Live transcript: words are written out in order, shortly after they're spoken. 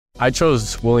I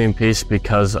chose William Peace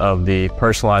because of the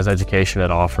personalized education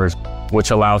it offers, which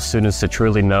allows students to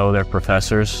truly know their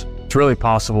professors. It's really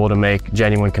possible to make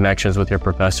genuine connections with your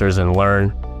professors and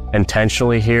learn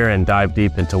intentionally here and dive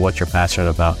deep into what you're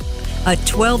passionate about. A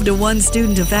 12-to-1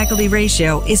 student-to-faculty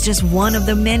ratio is just one of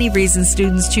the many reasons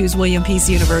students choose William Peace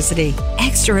University.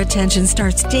 Extra attention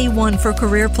starts day one for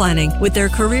career planning with their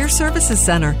Career Services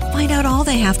Center. Find out all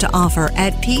they have to offer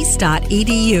at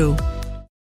peace.edu.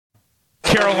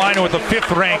 Carolina with the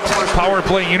 5th-ranked power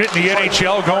play unit in the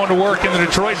NHL going to work in the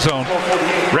Detroit zone.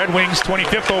 Red Wings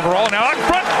 25th overall. Now out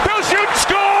front, they'll shoot,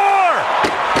 score!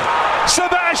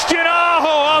 Sebastian Aho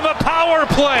on the power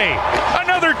play.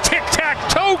 Another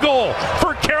tic-tac-toe goal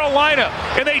for Carolina,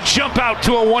 and they jump out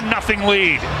to a 1-0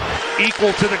 lead.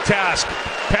 Equal to the task.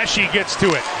 Pesce gets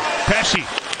to it. Pesce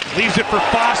leaves it for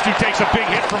Fost, who takes a big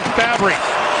hit from Fabry.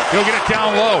 He'll get it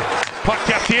down low. Puck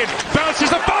kept in. Bounces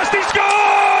to Fost. He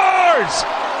scores!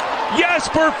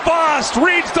 Jesper Fost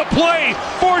reads the play.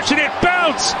 Fortunate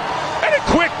bounce. And a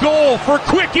quick goal for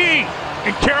Quickie.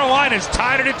 And Carolina's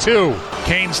tied it at 2.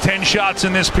 Canes 10 shots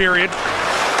in this period.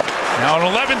 Now an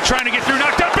 11th trying to get through.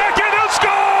 Knocked out back in. They'll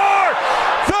score!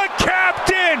 The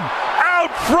captain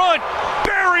out front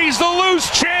buries the loose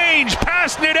change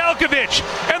past Nedeljkovic.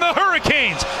 And the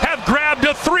Hurricanes have grabbed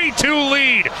a 3-2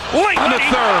 lead. Late in the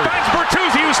third. Finds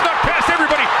Bertuzzi, who snuck past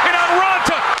everybody. And on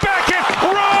Raanta. Back in.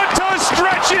 Raanta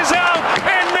stretches out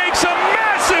and makes a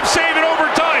massive save in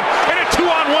overtime. And a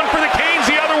 2-on-1 for the Canes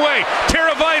the other way.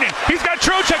 Teravainen. He's got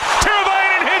Trocheck.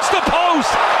 Teravainen hits the post.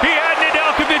 He had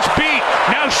Nedeljkovic beat.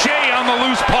 Now Shea on the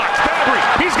loose puck. Fabry.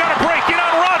 He's got a break in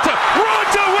on Raanta.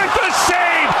 Raanta with the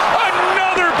save.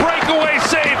 Another breakaway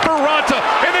save for Raanta.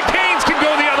 And the Canes can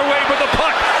go the other way, but the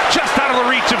puck just out of the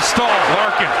reach of Stahl.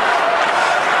 Larkin.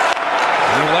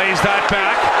 He lays that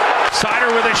back.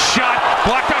 Sider with a shot.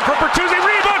 Blocked out for Bertuzzi.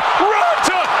 Rebound.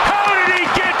 Raanta. How did he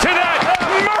get to that?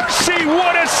 Mercy.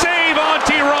 What a save,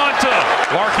 Antti Raanta.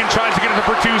 Larkin tries to get it to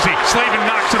Bertuzzi. Slavin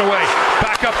knocks it away.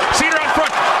 Back up. Cedar out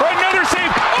front. For another save.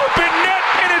 Open net.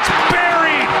 And it's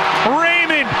buried.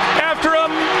 Raymond after a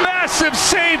massive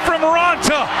save from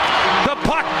Raanta. The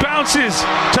puck bounces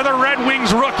to the Red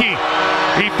Wings rookie.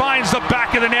 He finds the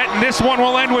back of the net, and this one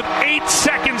will end with 8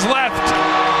 seconds left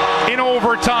in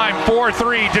overtime.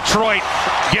 4-3. Detroit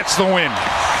gets the win.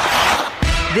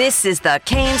 This is the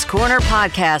Canes Corner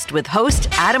Podcast with host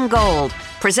Adam Gold,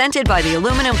 presented by the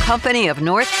Aluminum Company of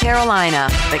North Carolina.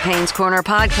 The Canes Corner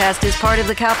Podcast is part of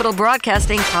the Capital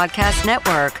Broadcasting Podcast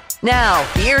Network. Now,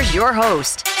 here's your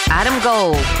host, Adam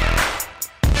Gold.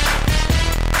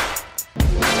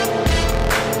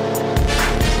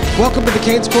 Welcome to the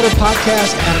Canes Corner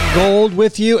Podcast. Adam Gold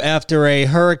with you after a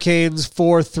Hurricanes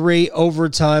 4-3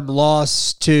 overtime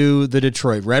loss to the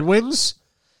Detroit Red Wings.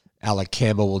 Alec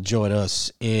Campbell will join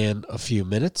us in a few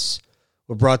minutes.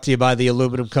 We're brought to you by the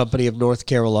Aluminum Company of North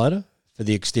Carolina for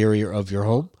the exterior of your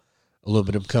home.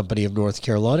 Aluminum Company of North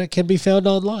Carolina can be found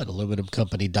online,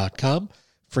 aluminumcompany.com.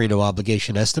 Free no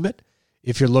obligation estimate.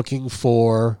 If you're looking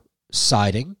for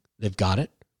siding, they've got it.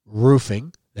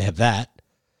 Roofing, they have that.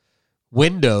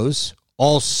 Windows,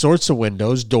 all sorts of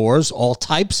windows, doors, all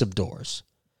types of doors.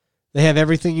 They have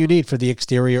everything you need for the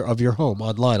exterior of your home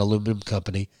online,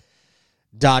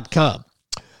 aluminumcompany.com.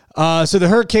 So the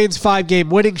Hurricanes' 5-game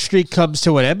winning streak comes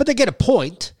to an end, but they get a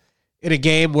point in a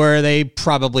game where they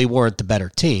probably weren't the better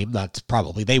team. Not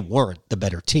probably, they weren't the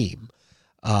better team.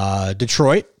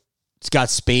 Detroit, it's got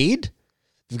speed.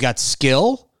 They've got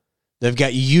skill. They've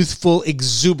got youthful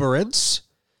exuberance.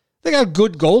 They got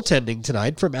good goaltending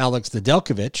tonight from Alex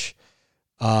Nedeljkovic.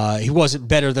 He wasn't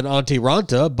better than Antti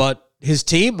Raanta, but his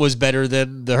team was better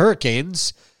than the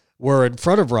Hurricanes were in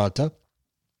front of Raanta.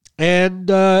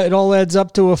 And it all adds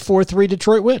up to a 4-3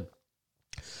 Detroit win.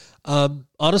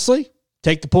 Honestly,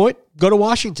 take the point, go to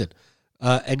Washington,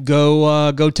 and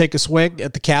go take a swing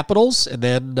at the Capitals and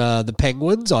then the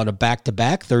Penguins on a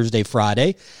back-to-back Thursday,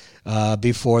 Friday,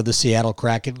 before the Seattle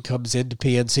Kraken comes into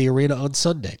PNC Arena on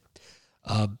Sunday.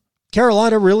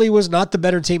 Carolina really was not the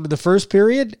better team in the first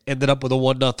period, ended up with a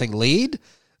 1-0 lead.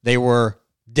 They were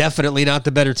definitely not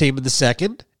the better team in the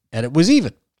second, and it was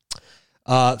even.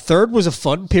 Third was a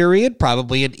fun period,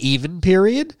 probably an even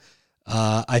period.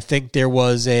 I think there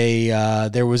was a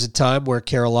time where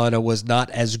Carolina was not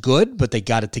as good, but they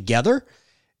got it together,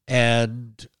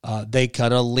 and they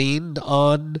kind of leaned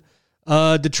on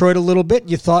Detroit a little bit.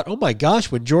 And you thought, oh my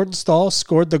gosh, when Jordan Stahl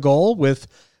scored the goal with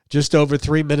just over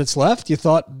 3 minutes left, you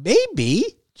thought maybe,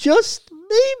 just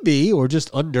maybe, or just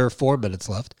under 4 minutes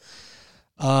left,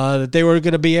 that they were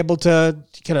going to be able to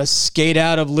kind of skate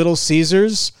out of Little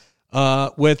Caesars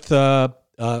with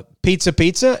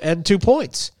pizza and 2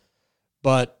 points.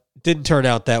 But Didn't turn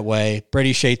out that way.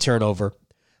 Brady Shea turnover.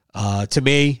 To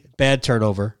me, bad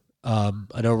turnover.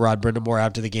 I know Rod Brindamore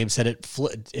after the game said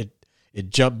it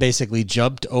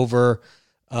jumped over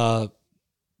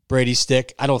Brady's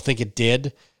stick. I don't think it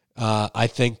did. I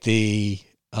think he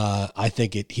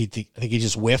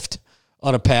just whiffed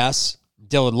on a pass.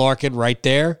 Dylan Larkin right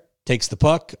there takes the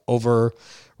puck over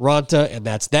Ronta, and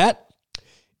that's that.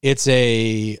 It's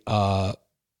a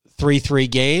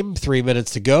 3-3 game, 3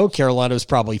 minutes to go. Carolina was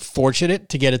probably fortunate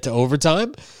to get it to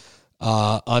overtime.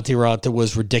 Antti Ronta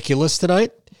was ridiculous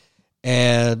tonight,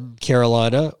 and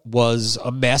Carolina was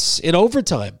a mess in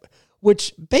overtime,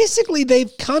 which basically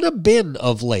they've kind of been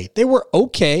of late. They were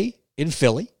okay in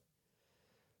Philly,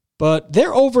 but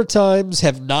their overtimes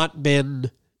have not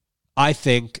been, I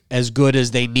think, as good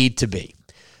as they need to be.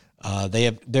 They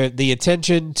have the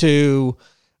attention to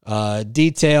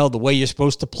detail, the way you're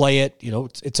supposed to play it. You know,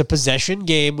 it's a possession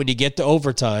game when you get to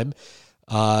overtime.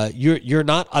 You're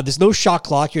not there's no shot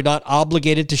clock. You're not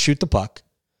obligated to shoot the puck.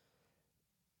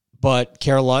 But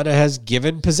Carolina has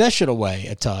given possession away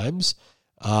at times,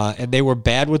 and they were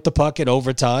bad with the puck in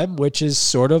overtime, which is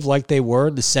sort of like they were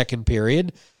in the second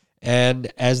period,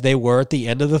 and as they were at the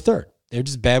end of the third. They're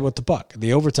just bad with the puck. And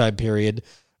the overtime period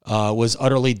was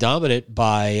utterly dominant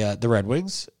by the Red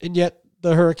Wings, and yet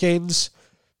the Hurricanes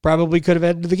probably could have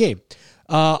ended the game.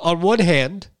 On one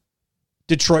hand,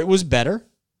 Detroit was better.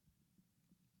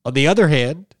 On the other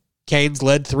hand, Canes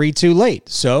led 3-2 late.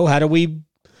 So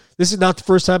this is not the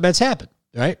first time that's happened,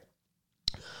 right?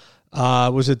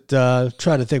 Was it,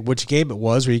 trying to think which game it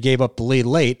was where you gave up the lead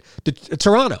late?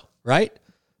 Toronto, right?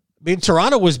 I mean,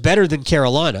 Toronto was better than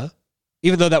Carolina,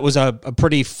 even though that was a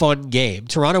pretty fun game.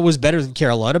 Toronto was better than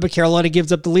Carolina, but Carolina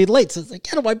gives up the lead late. So it's like,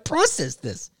 how do I process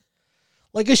this?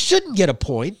 Like, I shouldn't get a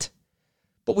point,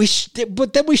 but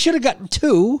then we should have gotten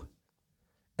 2.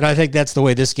 And I think that's the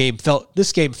way this game felt.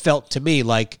 This game felt to me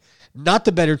like not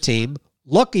the better team,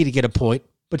 lucky to get a point,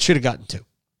 but should have gotten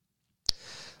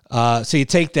 2. So you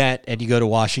take that and you go to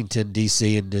Washington,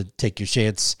 D.C., and take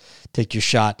your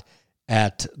shot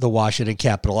at the Washington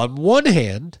Capitol. On one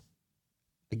hand,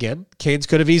 again, Canes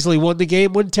could have easily won the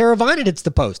game when Teravainen hits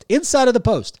the post, inside of the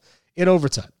post, in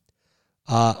overtime.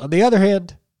 On the other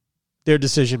hand, their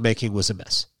decision-making was a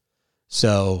mess.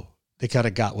 So they kind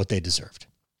of got what they deserved.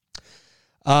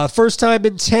 First time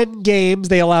in 10 games,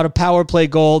 they allowed a power play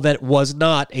goal that was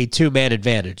not a two-man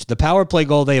advantage. The power play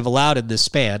goal they have allowed in this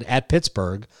span at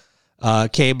Pittsburgh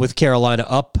came with Carolina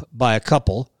up by a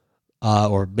couple,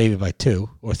 or maybe by 2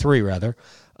 or 3 rather.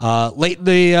 Late in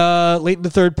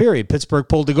the third period, Pittsburgh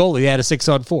pulled the goal. He had a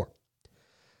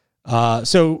 6-on-4.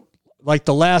 So like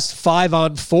the last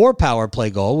 5-on-4 power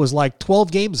play goal was like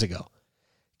 12 games ago.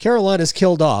 Carolina's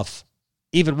killed off,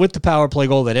 even with the power play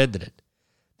goal that ended it.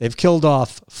 They've killed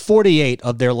off 48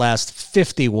 of their last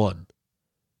 51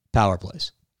 power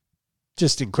plays.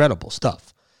 Just incredible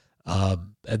stuff.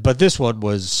 But this one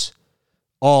was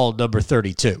all number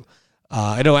 32.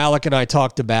 I know Alec and I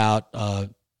talked about,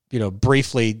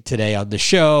 briefly today on the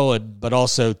show, but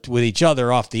also with each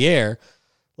other off the air,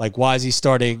 like why is he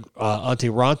starting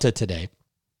Antti Ronta today?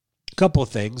 A couple of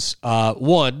things.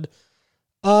 One,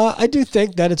 I do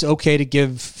think that it's okay to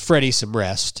give Freddie some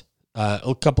rest.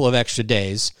 A couple of extra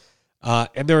days.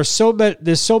 And there's so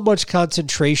much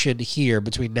concentration here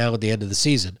between now and the end of the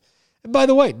season. And by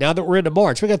the way, now that we're into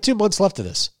March, we got 2 months left of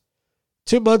this.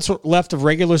 2 months left of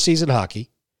regular season hockey.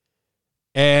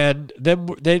 And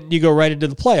then you go right into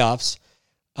the playoffs.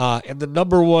 And the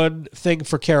number one thing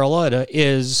for Carolina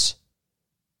is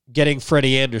getting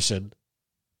Freddie Anderson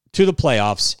to the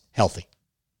playoffs healthy.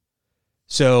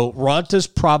 So Ronta's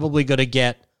probably going to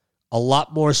get a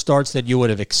lot more starts than you would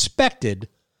have expected,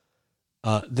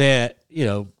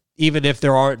 even if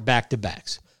there aren't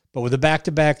back-to-backs. But with a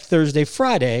back-to-back Thursday,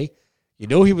 Friday, you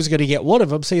know he was going to get one of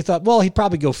them, so you thought, well, he'd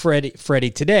probably go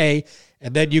Freddie today,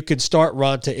 and then you could start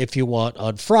Ronta if you want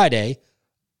on Friday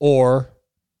or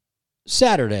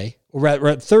Saturday,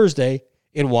 or Thursday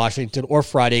in Washington, or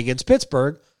Friday against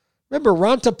Pittsburgh. Remember,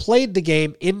 Ronta played the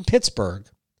game in Pittsburgh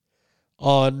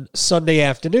on Sunday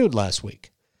afternoon last week.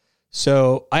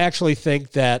 So I actually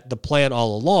think that the plan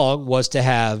all along was to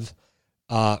have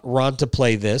Ronta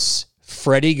play this,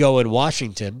 Freddie go in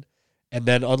Washington, and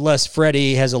then unless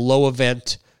Freddie has a low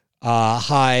event,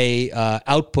 high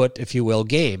output, if you will,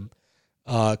 game,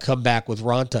 come back with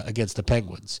Ronta against the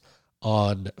Penguins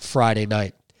on Friday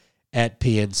night at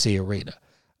PNC Arena.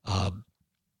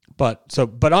 But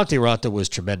Antti Ronta was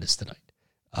tremendous tonight.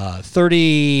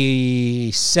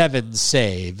 37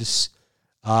 saves.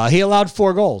 He allowed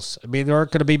 4 goals. I mean, there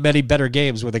aren't going to be many better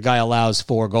games where the guy allows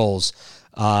 4 goals.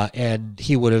 And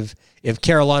he would have, if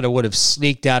Carolina would have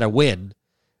sneaked out a win,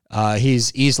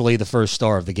 He's easily the first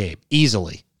star of the game.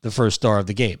 Easily the first star of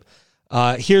the game.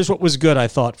 Here's what was good, I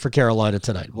thought, for Carolina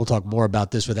tonight. We'll talk more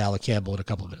about this with Alec Campbell in a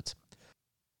couple of minutes.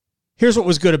 Here's what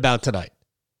was good about tonight.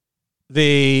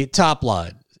 The top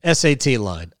line, SAT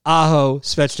line, Aho,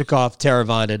 Svechnikov,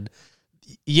 Teravainen.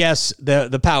 Yes,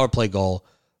 the power play goal,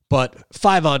 but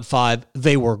 5-on-5,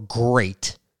 they were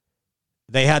great.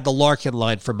 They had the Larkin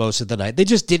line for most of the night. They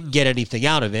just didn't get anything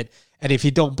out of it. And if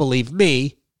you don't believe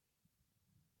me,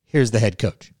 here's the head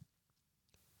coach.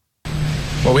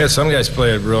 Well, we had some guys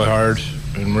play it really hard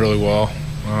and really well.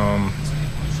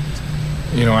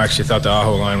 I actually thought the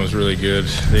Aho line was really good.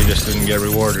 They just didn't get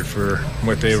rewarded for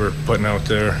what they were putting out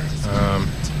there. I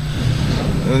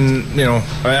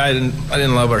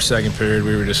didn't love our second period.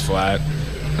 We were just flat,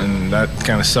 and that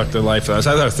kind of sucked the life out of us.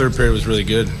 I thought our third period was really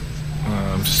good.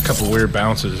 Just a couple weird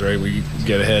bounces, right? We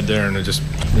get ahead there, and it just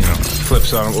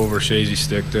flips on over Shazy's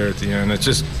stick there at the end. It's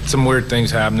just some weird things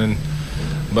happening.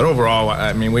 But overall,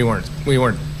 I mean, we weren't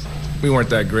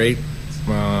that great,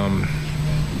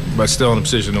 but still in a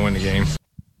position to win the game.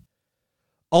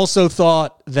 Also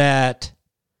thought that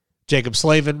Jacob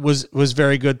Slavin was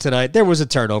very good tonight. There was a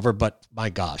turnover, but my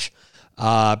gosh.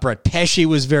 Brett Pesce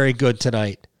was very good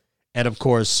tonight. And, of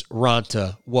course,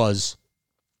 Ranta was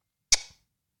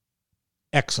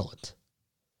excellent.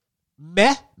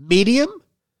 Medium.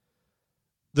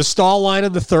 The Stahl line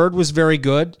in the third was very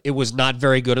good. It was not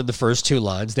very good in the first two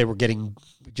lines. They were getting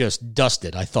just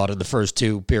dusted, I thought, in the first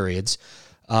two periods.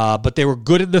 But they were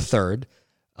good in the third.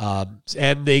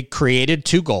 And they created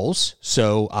 2 goals,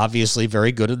 so obviously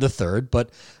very good in the third.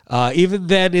 But even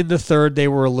then, in the third, they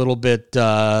were a little bit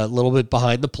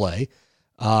behind the play.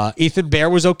 Ethan Bear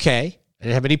was okay. I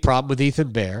didn't have any problem with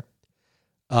Ethan Bear.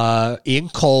 Ian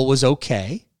Cole was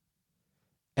okay,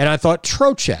 and I thought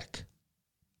Trocheck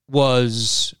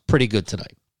was pretty good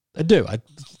tonight. I do.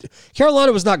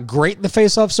 Carolina was not great in the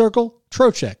faceoff circle.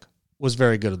 Trocheck was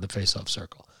very good in the faceoff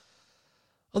circle.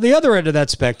 On the other end of that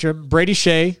spectrum, Brady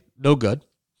Shea, no good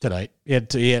tonight. He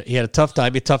had a tough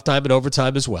time. He had a tough time in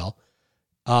overtime as well.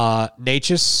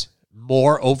 Natchez,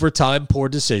 more overtime, poor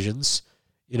decisions.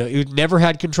 He never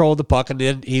had control of the puck, and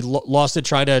then he lost it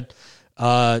trying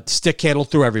to stick handle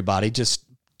through everybody. Just,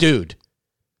 dude,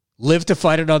 live to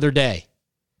fight another day.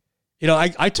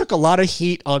 I took a lot of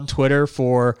heat on Twitter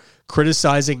for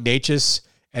criticizing Natchez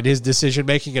and his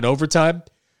decision-making in overtime.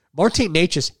 Martin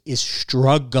Natchez is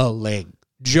struggling.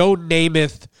 Joe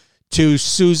Namath to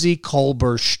Susie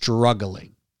Kolber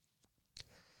struggling.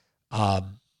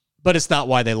 But it's not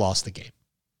why they lost the game.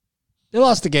 They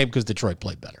lost the game because Detroit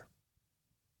played better.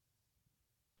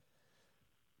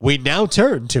 We now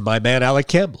turn to my man Alec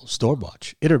Campbell,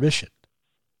 Stormwatch, Intermission,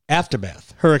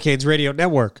 Aftermath, Hurricanes Radio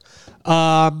Network.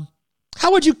 How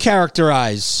would you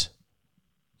characterize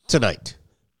tonight?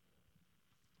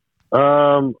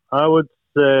 I would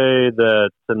say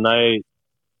that tonight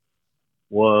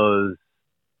was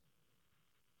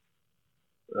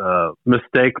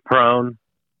mistake prone,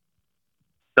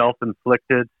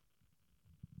 self-inflicted.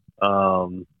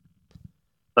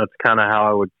 That's kind of how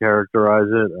I would characterize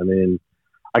it. I mean,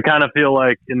 I kind of feel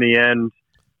like in the end,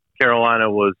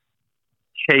 Carolina was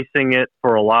chasing it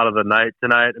for a lot of the night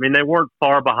tonight. I mean, they weren't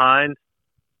far behind,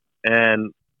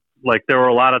 and there were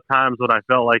a lot of times when I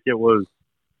felt like it was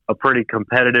a pretty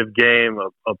competitive game,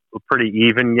 a pretty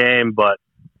even game, but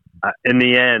in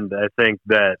the end, I think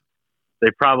that they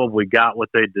probably got what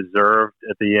they deserved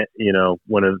at the end,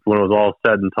 when it was all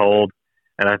said and told.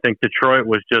 And I think Detroit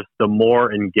was just the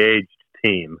more engaged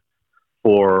team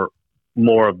for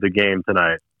more of the game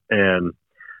tonight. And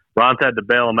Ron had to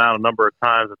bail them out a number of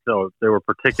times. So they were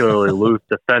particularly loose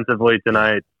defensively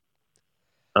tonight.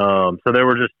 So there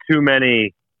were just too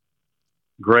many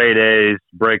grade A's,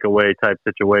 breakaway type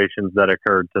situations that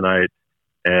occurred tonight.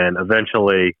 And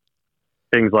eventually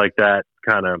things like that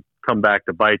kind of come back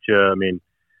to bite you. I mean,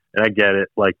 and I get it.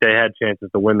 They had chances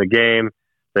to win the game.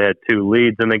 They had 2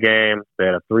 leads in the game. They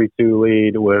had a 3-2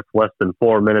 lead with less than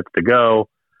 4 minutes to go.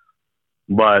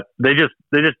 But they just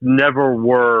never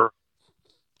were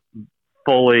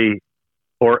fully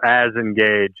or as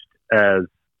engaged as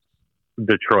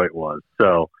Detroit was.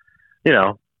 So, it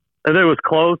was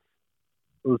close.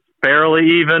 It was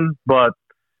fairly even, but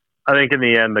I think in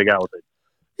the end they got what they did.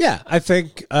 Yeah, I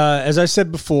think, as I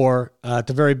said before at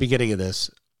the very beginning of this,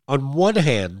 on one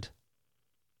hand,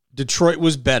 Detroit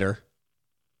was better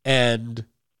and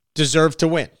deserved to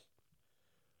win.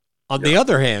 On the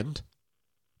other hand,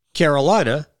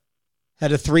 Carolina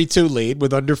had a 3-2 lead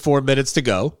with under 4 minutes to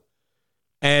go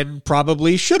and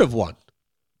probably should have won.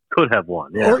 Could have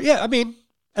won, yeah.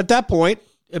 At that point,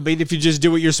 if you just do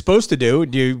what you're supposed to do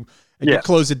and and you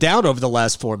close it down over the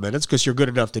last 4 minutes because you're good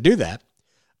enough to do that.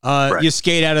 Right. You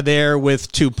skate out of there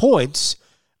with 2 points,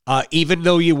 even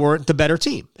though you weren't the better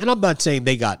team. And I'm not saying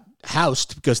they got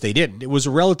housed because they didn't. It was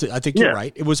a relative. I think you're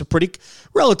right. It was a pretty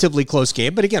relatively close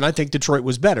game. But again, I think Detroit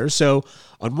was better. So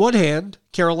on one hand,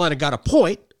 Carolina got a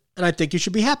point, and I think you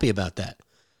should be happy about that.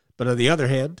 But on the other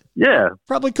hand,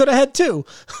 probably could have had 2.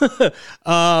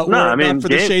 Not for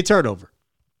the Shea turnover.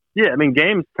 Yeah, I mean,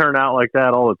 games turn out like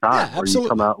that all the time. Yeah,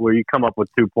 absolutely. Where you come up with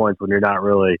 2 points when you're not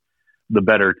really the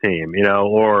better team,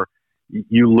 or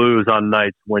you lose on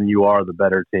nights when you are the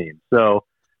better team. So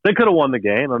they could have won the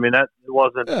game. I mean, it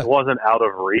wasn't out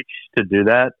of reach to do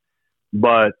that,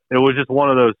 but it was just one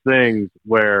of those things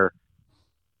where,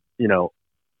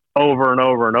 over and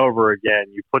over and over again,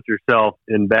 you put yourself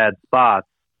in bad spots,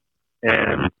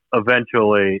 and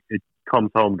eventually it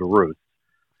comes home to roost.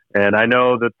 And I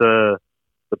know that the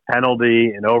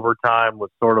penalty in overtime was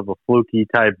sort of a fluky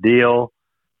type deal,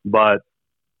 but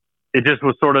it just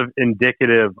was sort of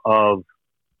indicative of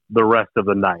the rest of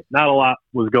the night. Not a lot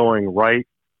was going right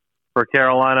for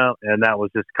Carolina, and that was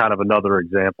just kind of another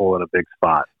example in a big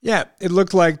spot. Yeah, it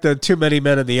looked like the too many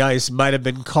men on the ice might have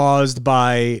been caused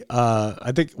by,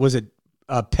 I think, was it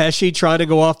Pesce trying to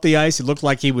go off the ice? It looked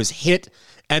like he was hit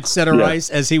at center ice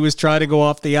as he was trying to go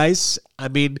off the ice. I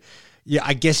mean,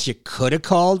 I guess you could have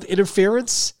called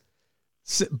interference,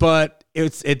 but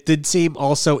it did seem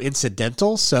also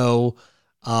incidental, so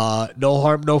no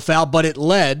harm, no foul, but it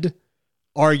led,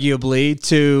 arguably,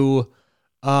 to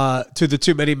the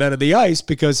too many men on the ice,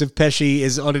 because if Pesce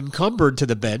is unencumbered to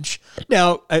the bench.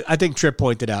 Now, I think Tripp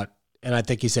pointed out, and I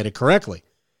think he said it correctly,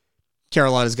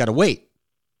 Carolina's got to wait.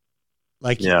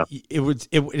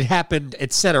 It happened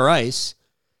at center ice,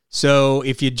 so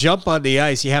if you jump on the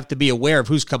ice, you have to be aware of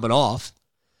who's coming off.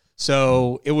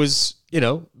 So it was,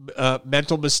 a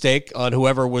mental mistake on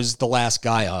whoever was the last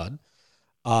guy on.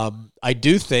 I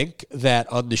do think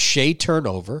that on the Shea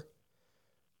turnover,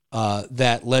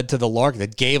 that led to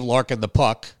that gave Larkin the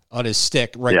puck on his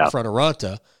stick right in front of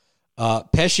Ranta.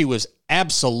 Pesce was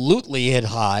absolutely hit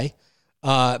high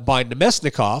by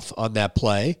Nemesnikov on that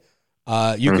play.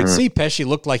 You could see Pesce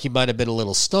looked like he might have been a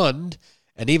little stunned.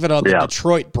 And even on the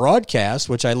Detroit broadcast,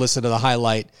 which I listened to the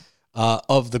highlight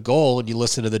of the goal, and you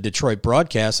listen to the Detroit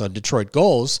broadcast on Detroit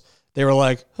goals, they were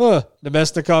like,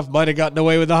 Nemesnikov might have gotten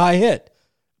away with a high hit.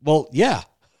 Well, yeah.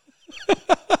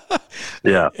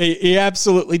 Yeah. He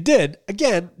absolutely did.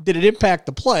 Again, did it impact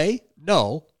the play?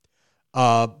 No.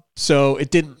 So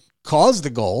it didn't cause the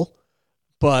goal,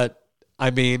 but, I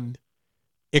mean,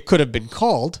 it could have been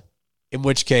called, in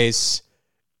which case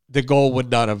the goal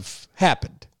would not have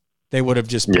happened. They would have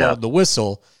just blown the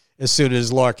whistle as soon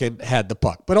as Larkin had the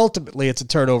puck. But ultimately, it's a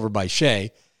turnover by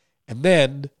Shea. And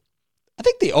then I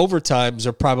think the overtimes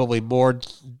are probably more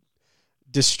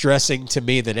distressing to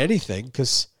me than anything,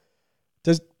 because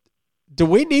do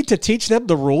we need to teach them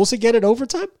the rules again in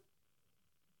overtime?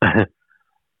 It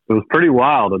was pretty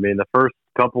wild. I mean, the first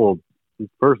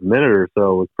minute or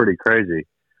so was pretty crazy.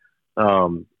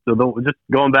 Just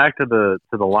going back to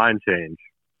the line change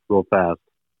real fast.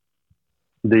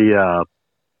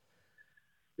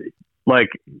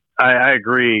 I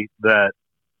agree that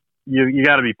you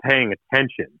got to be paying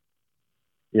attention,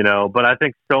 but I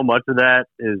think so much of that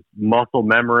is muscle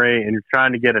memory, and you're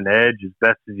trying to get an edge as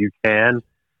best as you can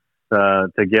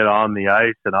to get on the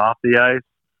ice and off the ice.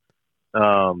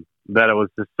 That it was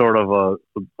just sort of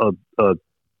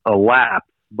a lapse,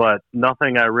 but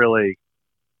nothing I really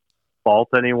fault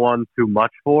anyone too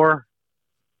much for.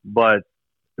 But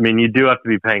I mean, you do have to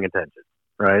be paying attention,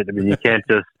 right? I mean, you can't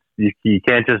just you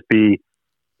can't just be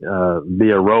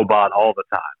a robot all the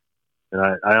time.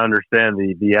 And I understand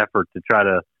the effort to try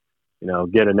to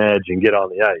get an edge and get on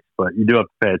the ice, but you do have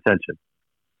to pay attention.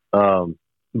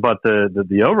 But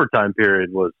the overtime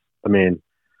period was, I mean,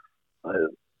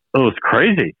 it was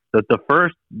crazy. That the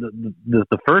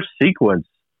first sequence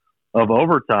of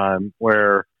overtime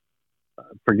where,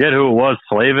 forget who it was,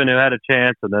 Slavin who had a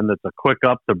chance, and then it's a quick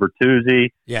up to Bertuzzi,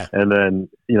 and then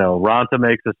Ranta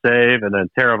makes a save, and then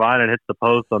Teravainen hits the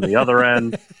post on the other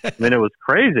end. I mean, it was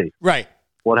crazy, right?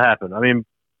 What happened? I mean,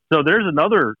 so there's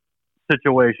another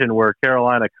situation where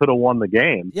Carolina could have won the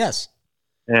game, yes,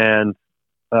 and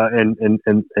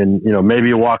maybe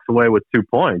he walks away with 2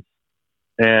 points,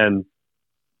 and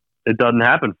it doesn't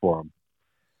happen for him.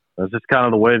 That's just kind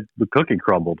of the way the cookie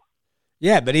crumbled.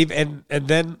 Yeah, but even and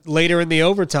then later in the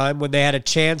overtime, when they had a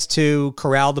chance to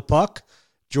corral the puck,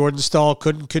 Jordan Stahl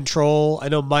couldn't control. I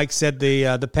know Mike said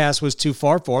the pass was too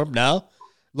far for him. No,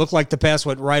 looked like the pass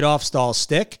went right off Stahl's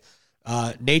stick.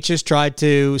 Natchez tried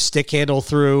to stick handle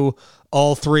through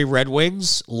all 3 Red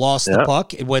Wings, lost the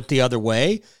puck. It went the other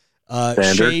way.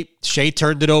 Shea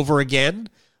turned it over again.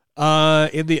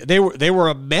 They were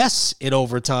a mess in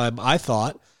overtime, I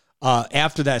thought.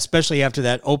 After that, especially after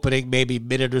that opening maybe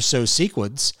minute or so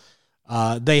sequence,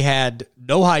 they had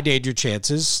no high danger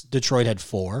chances. Detroit had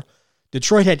 4.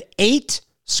 Detroit had 8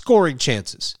 scoring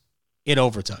chances in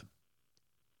overtime.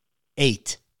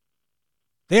 8.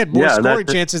 They had more scoring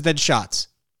chances than shots.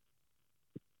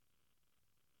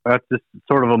 That's just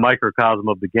sort of a microcosm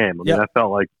of the game. I mean, I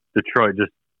felt like Detroit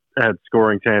just had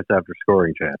scoring chance after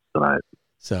scoring chance tonight.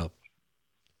 So,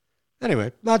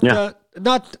 anyway, not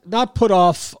put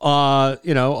off,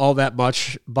 all that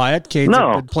much by it. Canes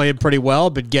have been playing pretty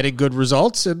well, been getting good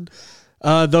results, and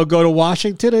they'll go to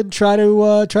Washington and try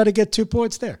to get 2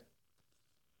 points there.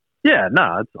 Yeah,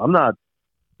 no, I'm not.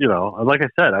 Like I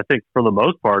said, I think for the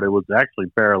most part it was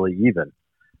actually fairly even.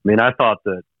 I mean, I thought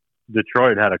that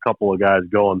Detroit had a couple of guys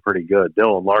going pretty good.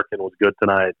 Dylan Larkin was good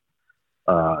tonight.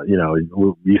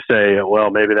 You say, well,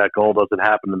 maybe that goal doesn't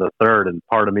happen in the third, and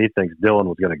part of me thinks Dylan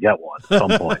was going to get one at some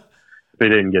point if he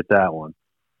didn't get that one.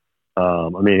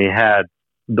 He had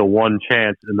the one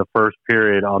chance in the first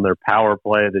period on their power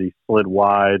play that he slid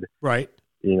wide. Right.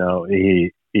 He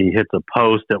hits a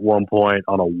post at one point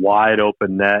on a wide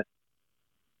open net.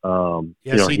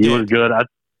 Yes, he was good.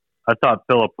 I thought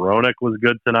Philip Roenick was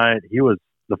good tonight. He was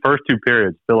the first 2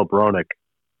 periods. Philip Roenick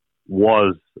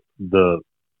was the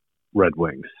Red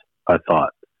Wings, I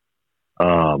thought.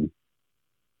 The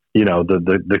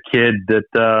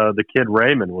kid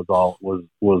Raymond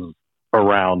was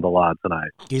around a lot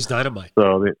tonight. He's dynamite.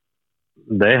 So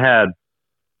they had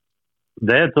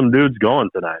some dudes going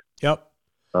tonight. Yep.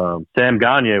 Sam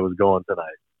Gagne was going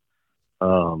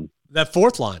tonight. That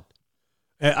fourth line,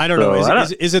 I don't know.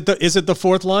 Is it the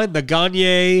fourth line? The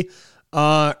Gagne,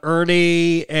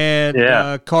 Ernie,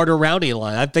 and Carter Rowney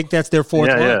line. I think that's their fourth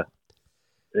line.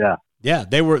 Yeah.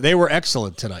 They were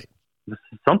excellent tonight.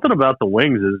 Something about the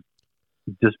Wings has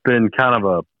just been kind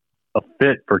of a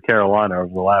fit for Carolina over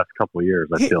the last couple of years.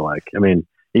 I feel like. I mean,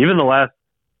 even the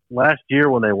last year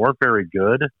when they weren't very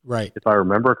good, right? If I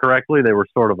remember correctly, they were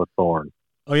sort of a thorn.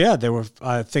 Oh yeah, they were.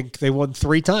 I think they won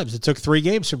 3 times. It took 3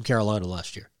 games from Carolina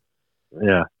last year.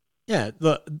 Yeah.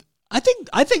 I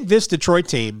think this Detroit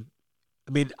team.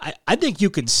 I mean, I think you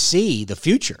can see the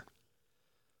future.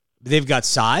 They've got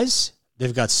size.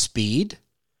 They've got speed.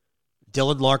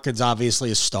 Dylan Larkin's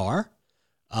obviously a star.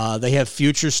 They have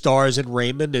future stars in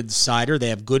Raymond and Sider. They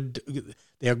have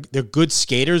they're good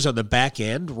skaters on the back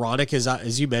end. Roenick is,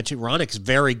 as you mentioned, Roenick's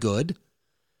very good.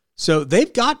 So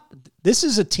this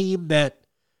is a team that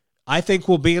I think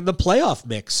will be in the playoff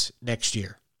mix next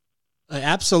year. I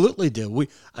absolutely do.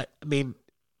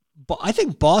 I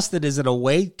think Boston is in a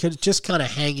way just kind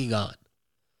of hanging on.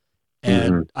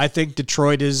 And I think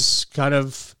Detroit is kind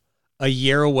of a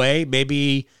year away,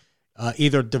 maybe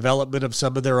either development of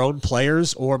some of their own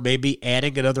players or maybe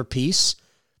adding another piece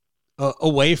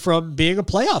away from being a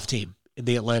playoff team in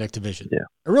the Atlantic Division. Yeah.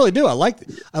 I really do. I like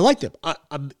them.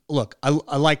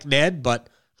 I like Ned, but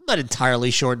I'm not entirely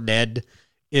sure Ned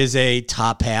is a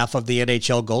top half of the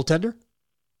NHL goaltender.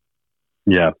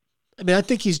 Yeah. I mean, I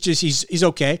think he's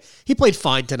okay. He played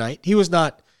fine tonight. He was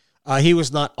not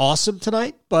awesome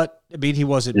tonight, but I mean, he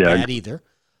wasn't bad either.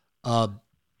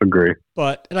 Agree.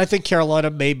 And I think Carolina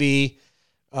maybe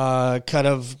kind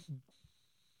of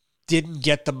didn't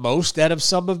get the most out of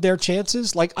some of their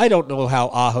chances. Like, I don't know how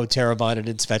Aho, Teravainen,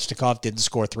 and Svechnikov didn't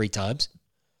score 3 times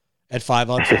at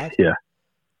 5-on-5.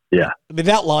 Yeah. I mean,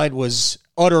 that line was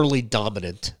utterly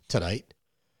dominant tonight.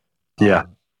 Yeah.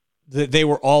 They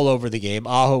were all over the game.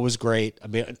 Aho was great. I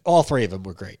mean, all 3 of them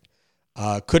were great.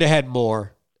 Could have had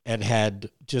more and had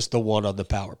just the one on the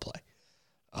power play.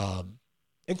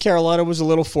 And Carolina was a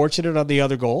little fortunate on the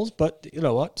other goals, but you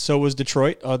know what? So was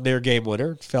Detroit on their game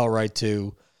winner. It fell right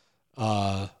to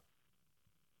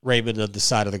Raymond on the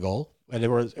side of the goal, and it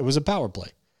was a power play.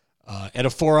 And a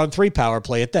 4-on-3 power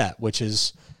play at that, which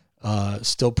is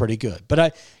still pretty good.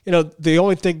 But the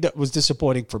only thing that was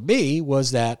disappointing for me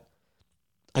was that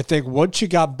I think once you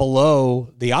got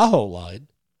below the Aho line,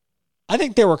 I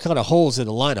think there were kind of holes in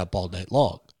the lineup all night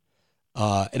long.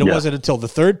 And it wasn't until the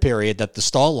third period that the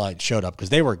Stahl line showed up because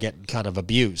they were getting kind of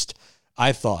abused,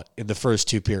 I thought, in the first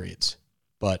 2 periods.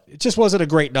 But it just wasn't a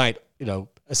great night,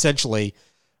 essentially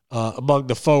among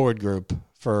the forward group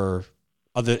for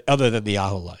other than the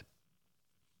Aho line.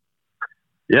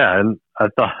 Yeah, and I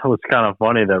thought it was kind of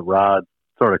funny that Rod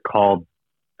sort of called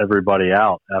everybody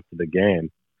out after the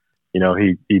game.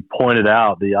 He pointed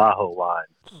out the Aho line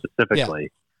specifically,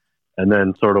 and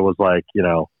then sort of was like,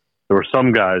 there were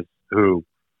some guys who,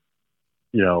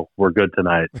 were good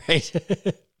tonight. Right. As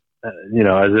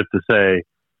if to say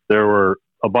there were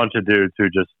a bunch of dudes who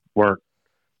just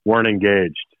weren't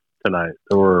engaged tonight.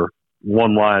 There were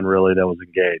one line really that was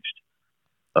engaged.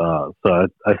 So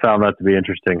I found that to be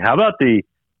interesting. How about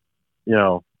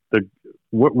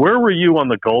where were you on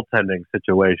the goaltending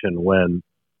situation when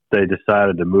they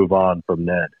decided to move on from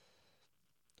Ned?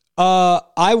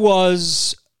 I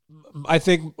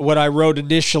think what I wrote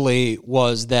initially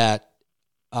was that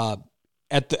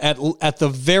at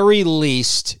the very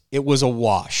least it was a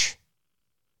wash.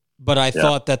 But I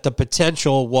thought that the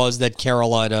potential was that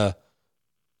Carolina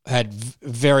had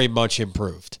very much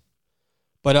improved.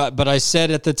 But I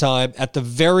said at the time, at the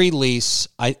very least,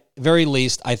 I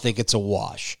think it's a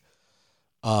wash.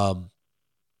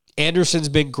 Anderson's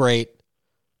been great.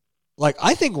 Like,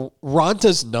 I think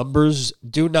Ronta's numbers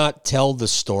do not tell the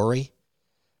story.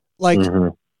 Like,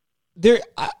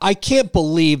 I can't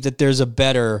believe that there's a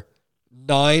better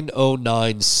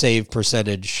 .909 save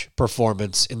percentage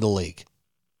performance in the league.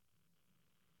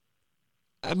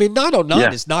 I mean,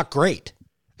 909 is not great.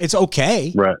 It's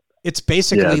okay. Right. It's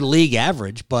basically league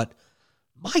average, but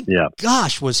my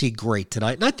gosh, was he great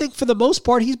tonight? And I think for the most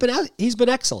part, he's been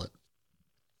excellent.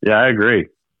 Yeah, I agree.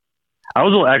 I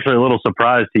was actually a little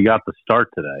surprised he got the start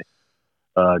today,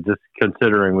 just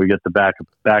considering we get the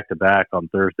back-to-back on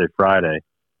Thursday, Friday.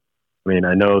 I mean,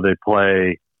 I know they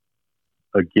play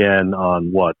again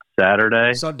on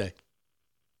Saturday? Sunday.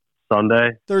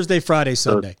 Thursday, Friday,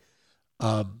 Sunday.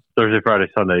 Thursday, Friday,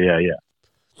 Sunday, yeah.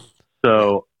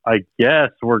 So I guess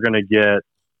we're going to get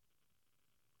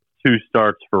 2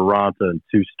 starts for Ronta and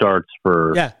 2 starts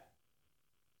for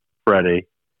Freddie.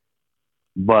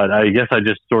 But I guess I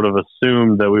just sort of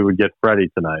assumed that we would get Freddie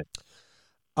tonight.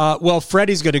 Well,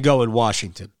 Freddie's going to go in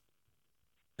Washington.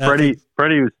 Freddie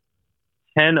was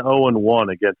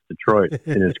 10-0-1 against Detroit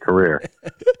in his career.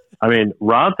 I mean,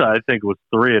 Ronta, I think, was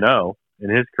 3-0 in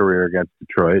his career against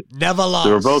Detroit. Never lost.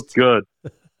 They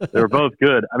were both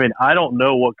good. I mean, I don't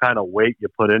know what kind of weight you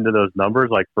put into those numbers.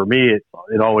 Like, for me,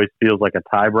 it always feels like a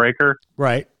tiebreaker.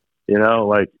 Right. You know,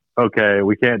 like, okay,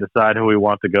 we can't decide who we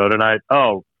want to go tonight.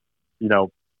 Oh,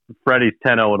 Freddie's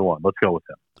 10-0-1. Let's go with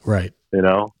him. Right.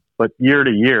 But year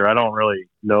to year, I don't really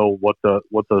know what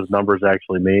those numbers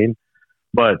actually mean.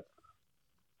 But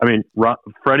I mean,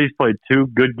 Freddie's played 2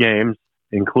 good games,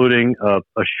 including a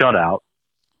shutout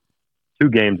 2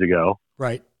 games ago.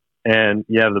 Right. And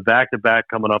you have the back-to-back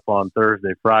coming up on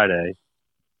Thursday, Friday.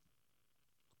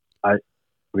 I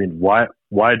mean, why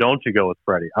don't you go with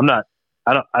Freddie? I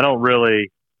don't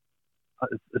really.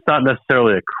 It's not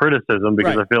necessarily a criticism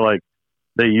because I feel like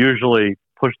they usually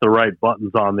push the right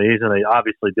buttons on these, and they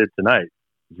obviously did tonight.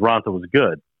 Ronta was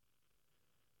good,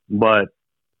 but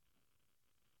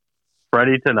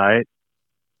Freddie tonight,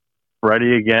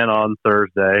 Freddie again on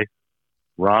Thursday,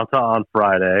 Ronta on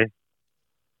Friday,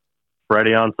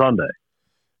 Freddie on Sunday.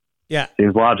 Yeah,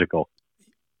 seems logical.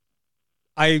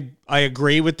 I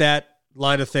agree with that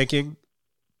line of thinking.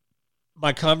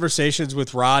 My conversations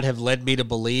with Rod have led me to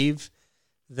believe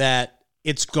that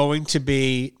it's going to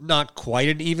be not quite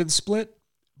an even split,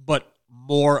 but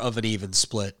more of an even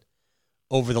split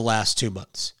over the last 2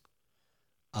 months.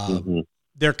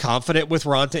 They're confident with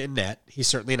Ronta in net. He's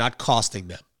certainly not costing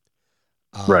them.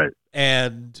 Right.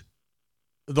 And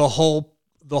the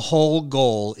whole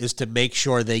goal is to make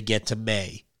sure they get to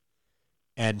May,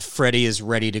 and Freddie is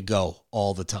ready to go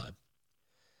all the time.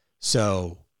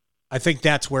 So I think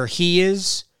that's where he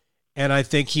is, and I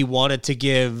think he wanted to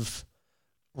give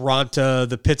Ronta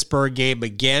the Pittsburgh game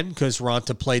again because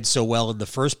Ronta played so well in the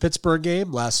first Pittsburgh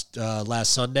game last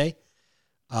Sunday.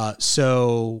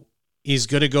 So he's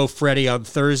going to go Freddie on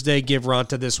Thursday, give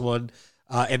Ronta this one,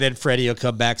 and then Freddie will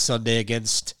come back Sunday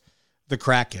against the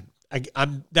Kraken.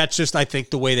 That's just, I think,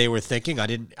 the way they were thinking. I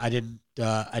didn't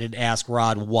ask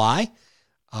Rod why,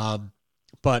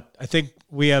 but I think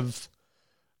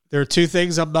there are 2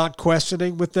 things I'm not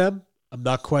questioning with them. I'm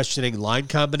not questioning line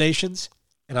combinations,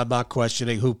 and I'm not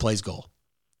questioning who plays goal.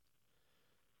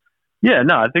 Yeah,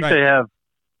 no, I think they have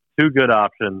 2 good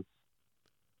options.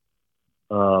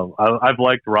 I've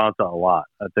liked Ronta a lot.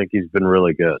 I think he's been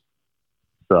really good.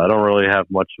 So I don't really have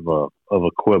much of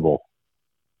a quibble.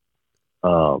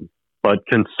 But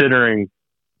considering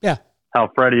how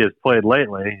Freddie has played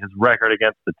lately, his record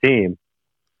against the team,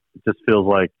 it just feels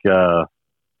like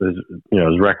his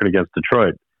record against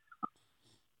Detroit.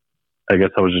 I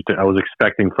guess I was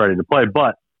expecting Freddie to play.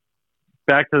 But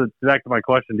back to my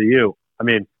question to you. I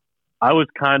mean, I was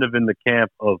kind of in the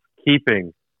camp of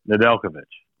keeping Nedeljkovic.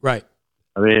 Right.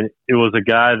 I mean, it was a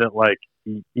guy that,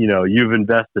 you've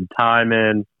invested time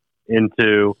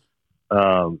into.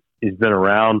 He's been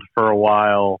around for a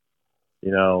while.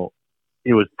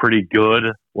 He was pretty good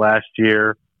last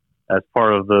year as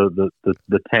part of the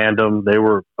tandem. They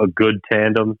were a good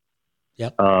tandem.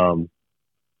 Yep.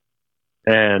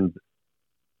 And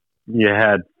you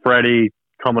had Freddie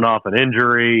coming off an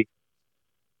injury,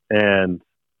 and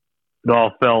it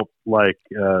all felt like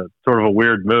sort of a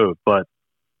weird move, but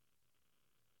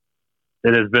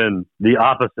it has been the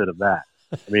opposite of that.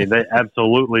 I mean, they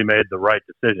absolutely made the right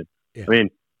decision. Yeah. I mean,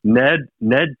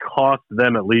 Ned cost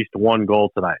them at least one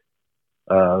goal tonight.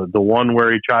 The one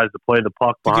where he tries to play the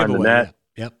puck behind the net,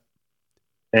 Yep.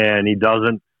 and he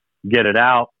doesn't get it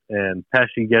out, and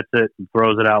Pesci gets it and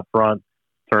throws it out front,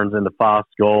 turns into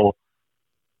Fost's goal.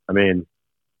 I mean,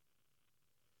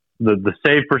 the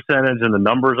save percentage and the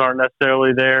numbers aren't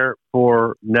necessarily there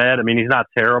for Ned. I mean, he's not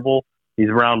terrible. He's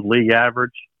around league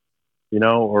average,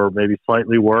 or maybe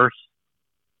slightly worse.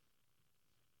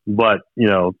 But,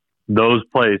 those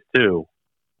plays too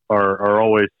are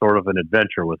always sort of an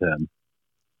adventure with him.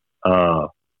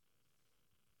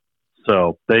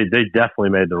 So they definitely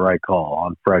made the right call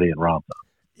on Freddie and Raanta.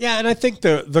 Yeah, and I think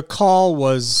the call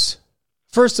was,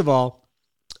 first of all,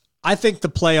 I think the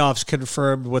playoffs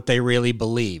confirmed what they really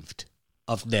believed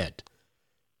of Ned,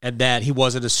 and that he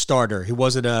wasn't a starter. He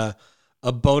wasn't a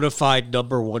bona fide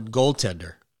number one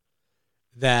goaltender,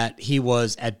 that he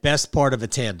was at best part of a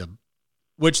tandem,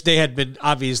 which they had been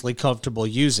obviously comfortable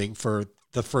using for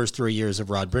the first 3 years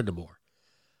of Rod Brind'Amour.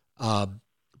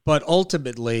 But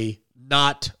ultimately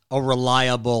not a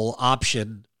reliable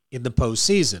option in the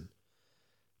postseason,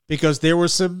 because there were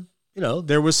some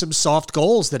soft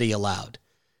goals that he allowed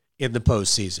in the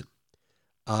postseason.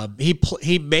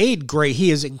 He made great.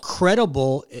 He is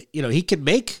incredible. He can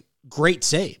make great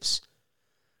saves.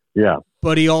 Yeah,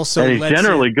 but he also and he's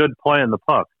generally good playing the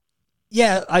puck.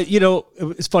 Yeah,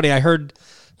 it's funny.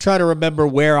 Trying to remember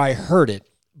where I heard it,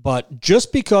 but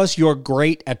just because you're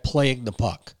great at playing the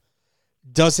puck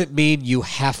doesn't mean you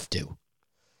have to.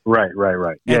 Right.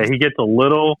 Yeah, he gets a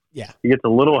little. Yeah, he gets a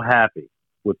little happy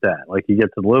with that. Like, he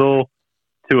gets a little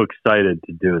too excited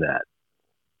to do that.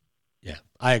 Yeah,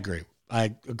 I agree.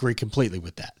 I agree completely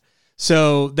with that.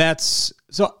 So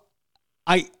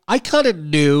I kind of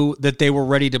knew that they were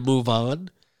ready to move on.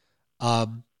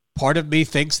 Part of me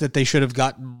thinks that they should have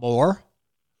gotten more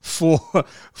for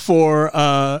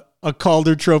a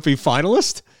Calder Trophy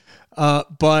finalist,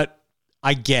 but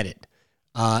I get it.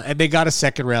 And they got a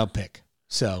second round pick,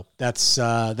 so that's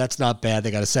not bad.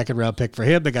 They got a second round pick for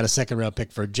him. They got a second round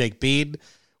pick for Jake Bean,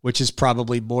 which is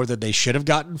probably more than they should have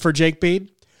gotten for Jake Bean.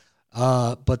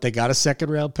 But they got a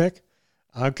second round pick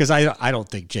because I don't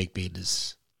think Jake Bean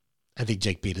is. I think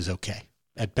Jake Bean is okay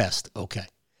at best. Okay,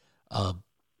 yeah.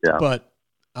 But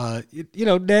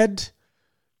Ned,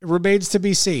 it remains to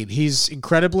be seen. He's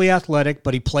incredibly athletic,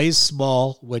 but he plays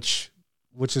small, which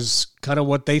is kind of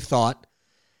what they thought.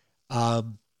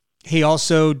 He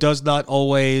also does not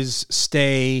always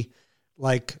stay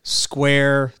like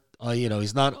square.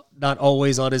 He's not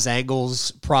always on his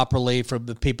angles properly. From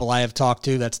the people I have talked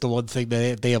to, that's the one thing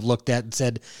that they have looked at and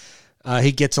said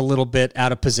he gets a little bit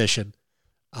out of position,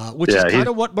 which is kind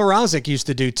of what Mrazek used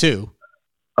to do too.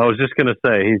 I was just going to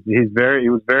say he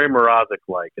was very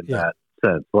Mrazek-like in that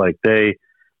sense. Like they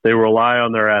rely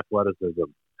on their athleticism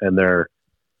and their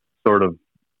sort of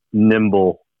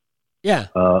nimble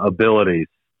abilities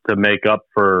to make up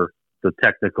for the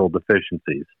technical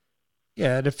deficiencies.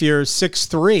 Yeah, and if you're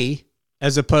 6'3"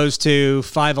 as opposed to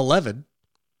 5'11",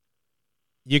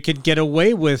 you can get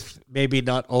away with maybe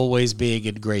not always being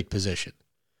in great position.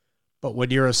 But when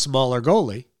you're a smaller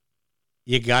goalie,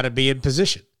 you got to be in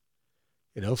position.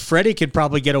 Freddie can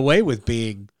probably get away with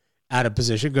being out of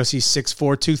position because he's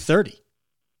 6'4", 230. I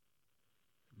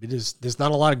mean, there's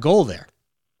not a lot of goal there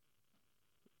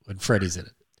when Freddie's in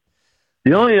it.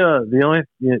 The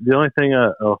only thing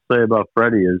I'll say about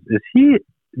Freddie is he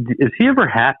ever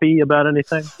happy about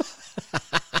anything?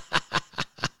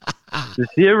 Does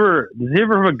he ever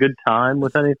have a good time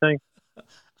with anything?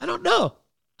 I don't know.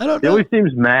 He always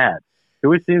seems mad. It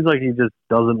always seems like he just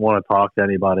doesn't want to talk to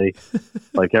anybody.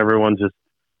 Like everyone just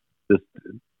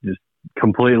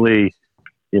completely,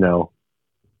 he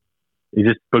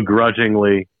just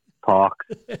begrudgingly talks.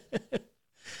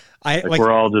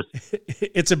 We're all just.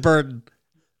 It's a burden.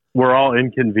 We're all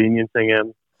inconveniencing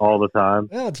him all the time.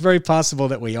 Well, it's very possible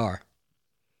that we are.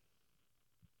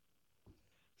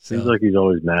 Seems like he's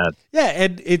always mad. Yeah,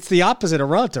 and it's the opposite of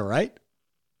Raanta, right?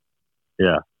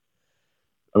 Yeah.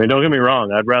 I mean, don't get me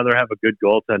wrong. I'd rather have a good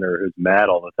goaltender who's mad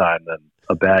all the time than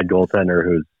a bad goaltender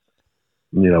who's,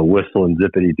 whistling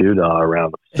zippity doodah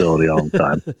around the facility all the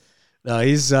time. No,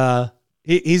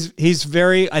 he's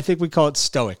very. I think we call it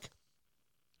stoic.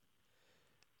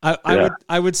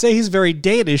 I would say he's very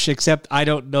Danish, except I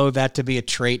don't know that to be a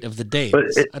trait of the Danes.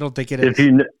 I don't think it is.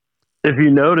 If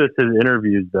you notice his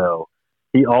interviews, though,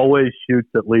 he always shoots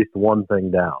at least one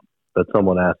thing down that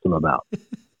someone asks him about.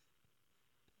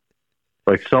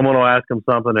 Like someone will ask him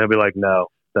something, and he'll be like, "No,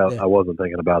 I wasn't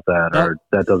thinking about that," or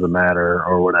 "That doesn't matter,"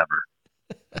 or whatever.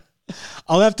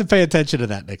 I'll have to pay attention to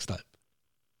that next time.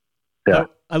 Yeah,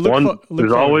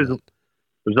 there's always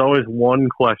one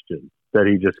question that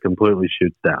he just completely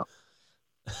shoots down.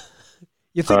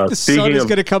 You think the sun is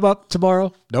going to come up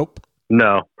tomorrow? Nope.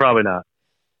 No, probably not.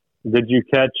 Did you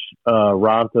catch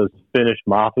Ranta's Finnish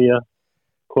Mafia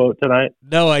quote tonight?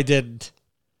 No, I didn't.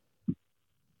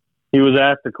 He was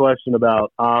asked a question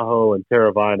about Aho and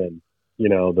Teravainen,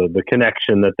 the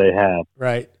connection that they have.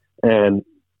 Right. And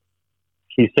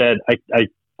he said,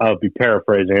 I'll be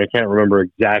paraphrasing. I can't remember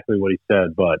exactly what he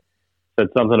said, but said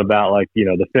something about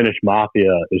the Finnish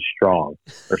Mafia is strong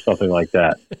or something like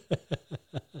that.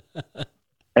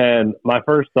 And my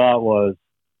first thought was,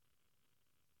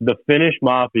 the Finnish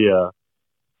Mafia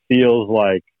feels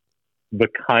like the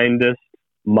kindest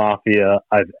mafia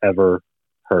I've ever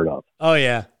heard of. Oh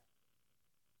yeah.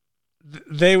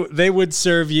 They would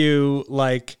serve you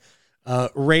like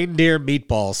reindeer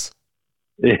meatballs.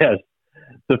 Yes.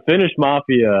 The Finnish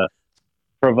Mafia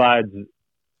provides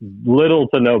little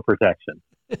to no protection.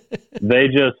 They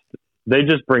just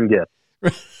bring gifts.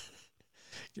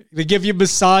 They give you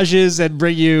massages and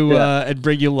bring you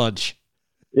lunch.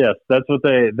 Yes, that's what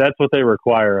they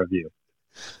require of you.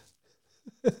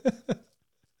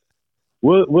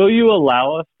 Will you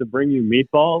allow us to bring you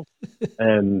meatballs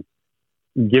and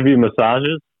give you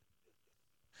massages?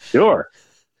 Sure.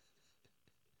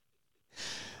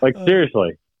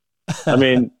 Seriously. I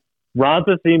mean,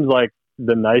 Ranta seems like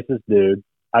the nicest dude.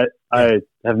 I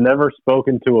have never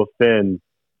spoken to a Finn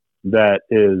that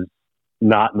is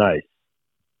not nice.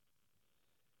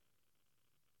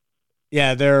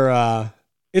 Yeah, they're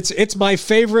it's my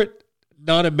favorite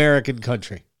non-American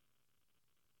country.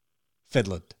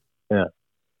 Finland. Yeah.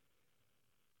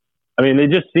 I mean, they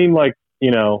just seem like,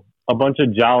 a bunch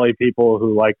of jolly people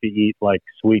who like to eat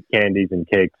sweet candies and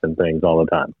cakes and things all the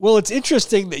time. Well, it's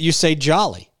interesting that you say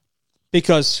jolly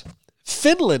because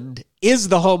Finland is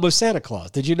the home of Santa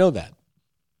Claus. Did you know that?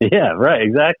 Yeah, right.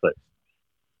 Exactly.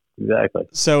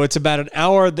 So it's about an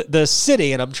hour, the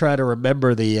city, and I'm trying to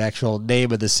remember the actual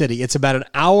name of the city. It's about an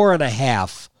hour and a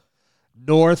half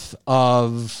north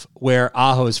of where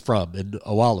Aho is from in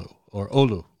Oulu or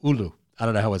Ulu. I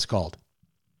don't know how it's called.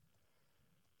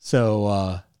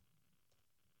 So,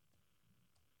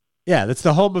 yeah, that's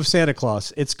the home of Santa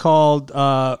Claus. It's called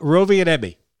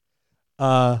Rovaniemi.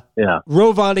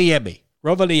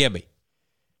 Rovaniemi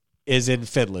is in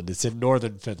Finland. It's in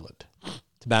northern Finland.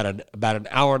 It's about an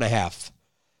hour and a half,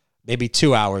 maybe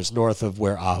 2 hours north of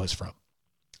where Aho is from.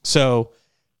 So,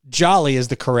 jolly is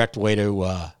the correct way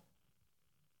to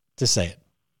say it.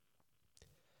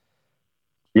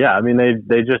 Yeah, I mean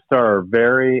they just are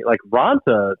very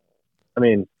Ranta. I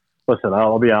mean, listen,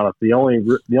 I'll be honest. The only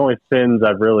Finns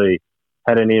I've really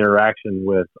had any interaction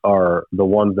with are the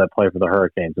ones that play for the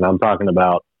Hurricanes, and I'm talking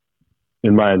about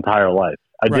in my entire life.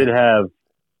 I did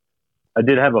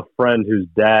have a friend whose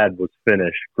dad was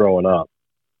Finnish growing up,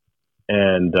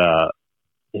 and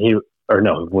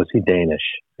was he Danish?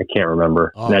 I can't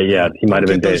remember. Oh, he might have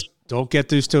been Danish. Don't get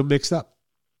those two mixed up.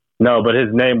 No, but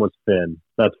his name was Finn.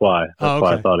 That's why.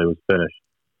 Why I thought he was Finnish.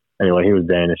 Anyway, he was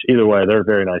Danish. Either way, they're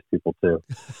very nice people too.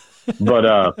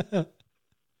 But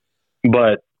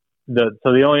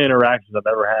the only interactions I've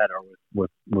ever had are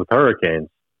with Hurricanes,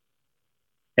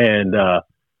 and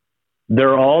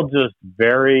they're all just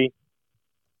very.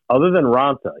 Other than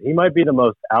Ranta, he might be the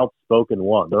most outspoken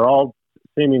one. They're all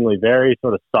seemingly very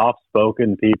sort of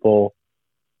soft-spoken people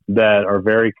that are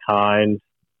very kind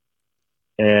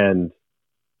and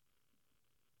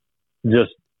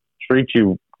just treat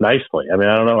you nicely. I mean,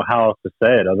 I don't know how else to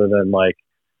say it other than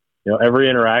every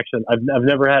interaction. I've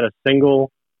never had a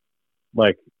single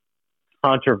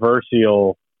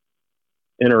controversial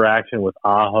interaction with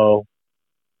Aho,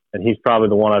 and he's probably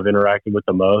the one I've interacted with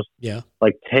the most. Yeah.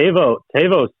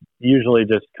 Tavo's usually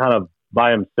just kind of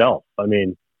by himself. I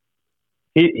mean,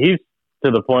 he's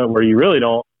to the point where you really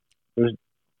don't.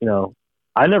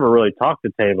 I never really talked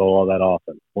to Tavo all that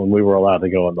often when we were allowed to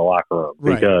go in the locker room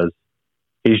because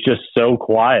he's just so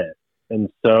quiet and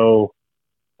so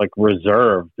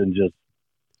reserved and just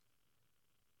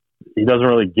he doesn't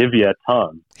really give you a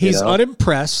ton. He's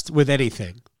unimpressed with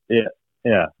anything. Yeah.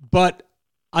 Yeah. But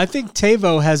I think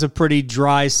Tavo has a pretty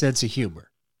dry sense of humor.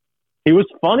 He was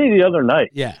funny the other night.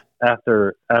 Yeah.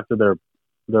 After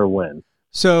their win.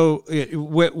 So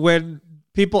when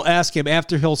people ask him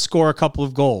after he'll score a couple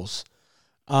of goals,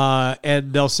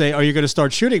 and they'll say, "Are you going to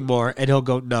start shooting more?" And he'll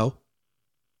go, "No."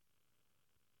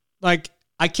 Like,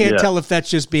 I can't tell if that's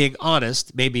just being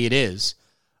honest. Maybe it is.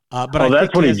 But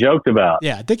that's what he joked about.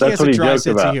 Yeah, I think he has a dry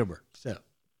sense of humor. So.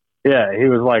 Yeah, he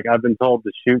was like, I've been told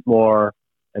to shoot more.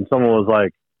 And someone was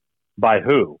like, by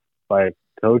who? By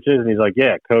coaches? And he's like,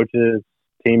 yeah, coaches,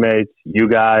 teammates, you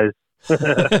guys.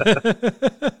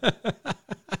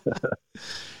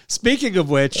 Speaking of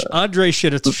which, Andre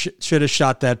should have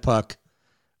shot that puck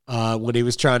when he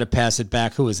was trying to pass it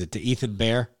back. Who is it? To Ethan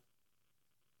Bear?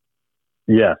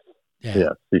 Yes. Yeah.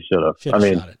 Yes, he should have. Shot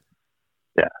it.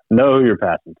 Yeah, know who you're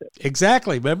passing to.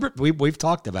 Exactly. Remember, we've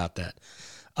talked about that.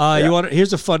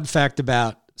 Here's a fun fact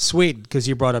about Sweden, because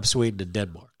you brought up Sweden and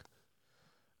Denmark,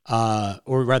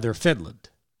 or rather Finland.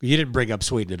 You didn't bring up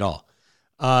Sweden at all.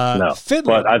 No,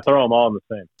 Finland, but I throw them all in the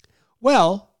same.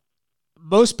 Well,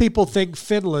 most people think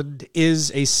Finland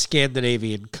is a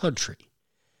Scandinavian country,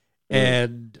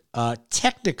 and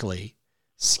technically,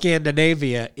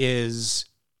 Scandinavia is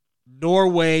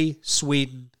Norway,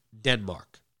 Sweden, Denmark.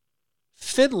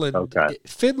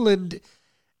 Finland,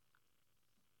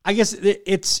 I guess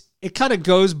it kind of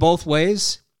goes both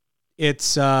ways.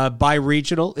 It's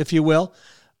bi-regional, if you will.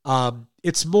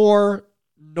 It's more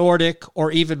Nordic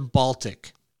or even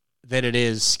Baltic than it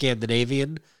is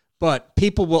Scandinavian, but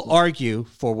people will argue,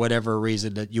 for whatever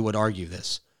reason that you would argue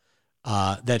this,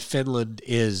 that Finland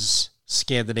is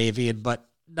Scandinavian, but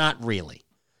not really.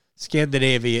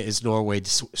 Scandinavia is Norway,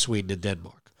 Sweden, and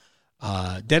Denmark.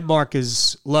 Denmark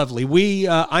is lovely.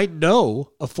 I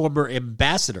know a former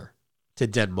ambassador to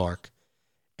Denmark,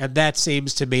 and that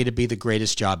seems to me to be the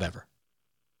greatest job ever.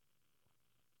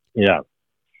 Yeah.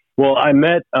 Well, I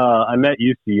met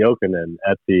Jussi Jokinen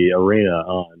at the arena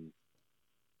on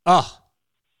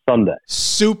Sunday.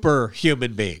 Super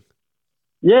human being.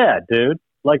 Yeah, dude.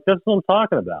 Like, that's what I'm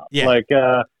talking about. Yeah. Like,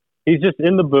 he's just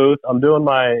in the booth. I'm doing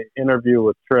my interview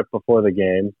with Tripp before the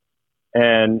game,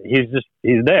 and he's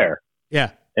there.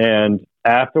 Yeah. And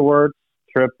afterwards,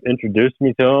 Tripp introduced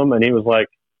me to him, and he was like,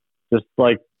 it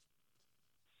was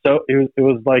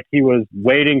like he was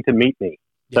waiting to meet me.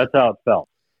 Yeah. That's how it felt.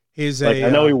 I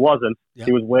know he wasn't. Yeah.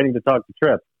 He was waiting to talk to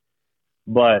Tripp.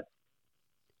 But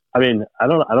I mean, I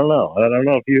don't know. I don't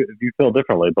know if you feel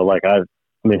differently, but like how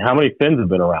many Finns have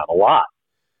been around? A lot.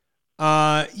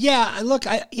 Yeah. Look,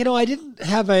 I didn't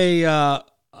have a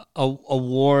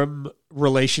warm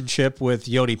relationship with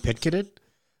Joni Pitkanen.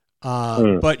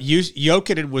 But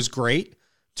Jokinen was great.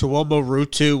 Tuomo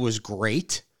Ruutu was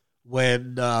great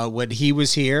when he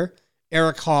was here.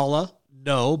 Erik Haula,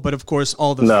 no, but of course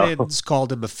all the Finns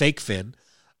called him a fake Finn.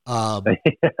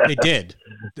 They did.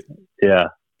 Yeah.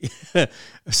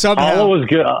 Somehow Haula was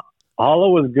good.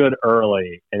 Haula was good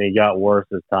early, and he got worse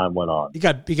as time went on. He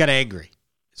got angry.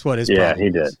 That's what his problem he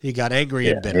did. was. He got angry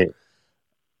and bitter.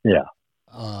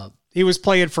 He was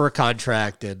playing for a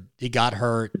contract, and he got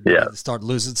hurt and started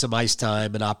losing some ice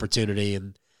time and opportunity,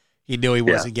 and he knew he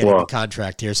wasn't getting the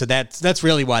contract here. So that's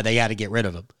really why they had to get rid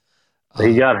of him.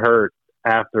 He got hurt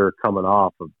after coming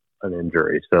off of an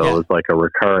injury, so it was like a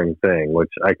recurring thing,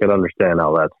 which I could understand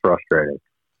how that's frustrating.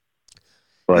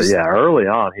 But early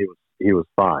on he was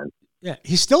fine. Yeah,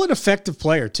 he's still an effective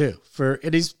player too.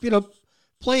 And he's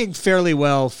playing fairly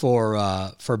well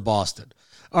for Boston.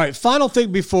 All right, final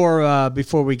thing before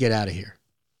we get out of here.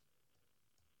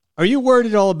 Are you worried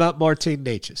at all about Martin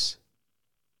Necas?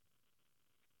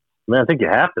 Man, I think you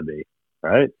have to be,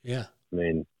 right? Yeah. I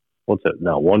mean, what's it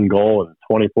now? 1 goal in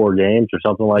 24 games or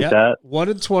something like that? 1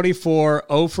 in 24,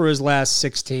 0 for his last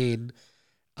 16.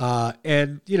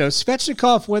 And,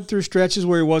 Svechnikov went through stretches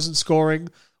where he wasn't scoring.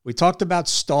 We talked about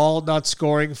Stahl not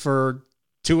scoring for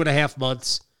 2.5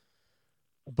 months.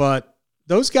 But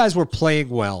those guys were playing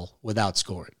well without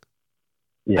scoring.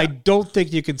 Yeah. I don't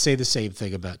think you can say the same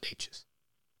thing about Necas.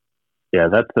 Yeah,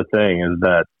 that's the thing, is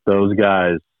that those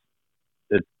guys,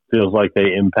 it feels like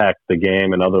they impact the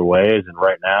game in other ways. And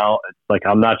right now, it's like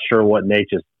I'm not sure what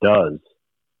Necas does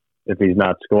if he's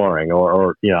not scoring.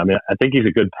 I think he's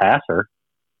a good passer.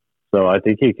 So I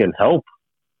think he can help.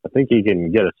 I think he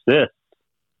can get assists.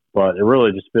 But it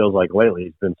really just feels like lately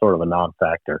he's been sort of a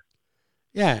non-factor.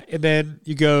 Yeah, and then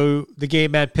you go the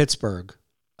game at Pittsburgh,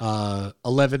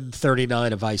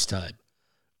 11:39 of ice time.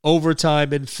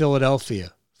 Overtime in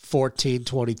Philadelphia,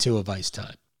 14:22 of ice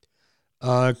time.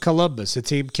 Columbus, a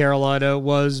team Carolina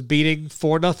was beating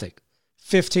 4-0.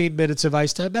 15 minutes of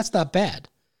ice time. That's not bad.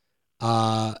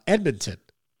 Edmonton,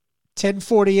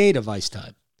 10:48 of ice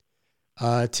time.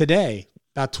 Today,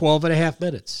 about 12.5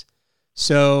 minutes.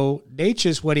 So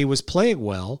Necas, when he was playing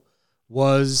well,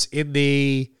 was in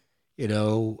the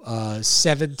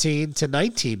 17 to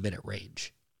 19 minute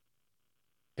range.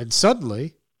 And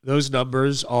suddenly those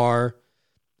numbers are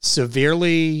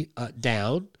severely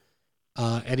down,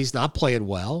 and he's not playing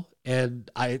well. And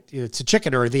it's a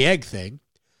chicken or the egg thing.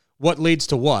 What leads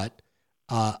to what?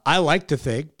 I like to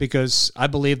think, because I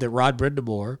believe that Rod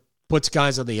Brindamore puts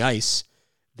guys on the ice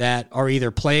that are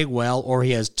either playing well or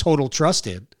he has total trust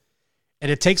in, and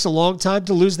it takes a long time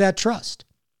to lose that trust.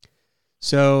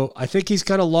 So I think he's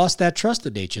kind of lost that trust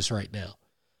in Necas right now.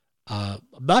 I'm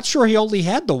not sure he only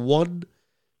had the one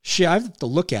shift. I have to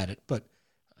look at it, but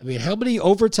I mean, how many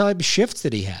overtime shifts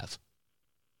did he have?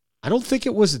 I don't think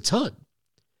it was a ton.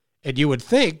 And you would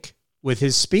think with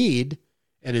his speed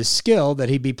and his skill that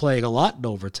he'd be playing a lot in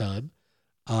overtime.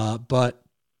 But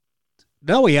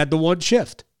no, he had the one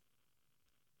shift.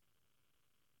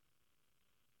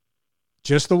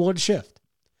 Just the one shift.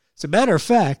 As a matter of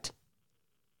fact,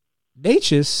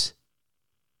 Necas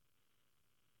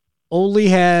only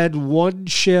had one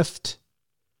shift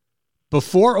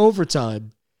before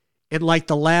overtime in like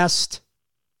the last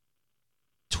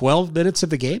 12 minutes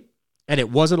of the game, and it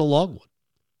wasn't a long one.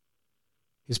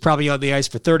 He's probably on the ice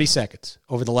for 30 seconds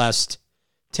over the last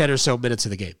 10 or so minutes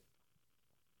of the game.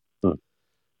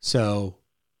 So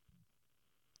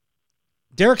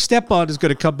Derek Stepan is going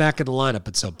to come back in the lineup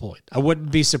at some point. I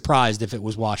wouldn't be surprised if it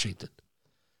was Washington.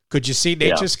 Could you see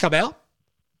Necas come out?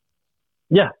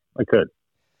 Yeah, I could.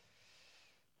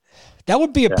 That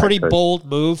would be a pretty bold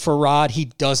move for Rod. He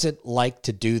doesn't like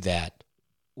to do that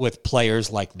with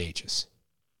players like Necas.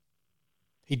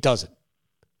 He doesn't.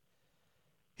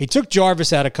 He took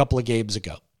Jarvis out a couple of games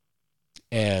ago.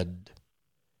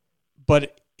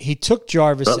 But he took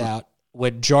Jarvis out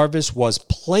when Jarvis was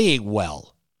playing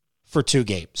well for 2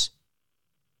 games.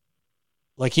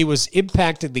 Like, he was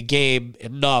impacting the game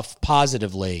enough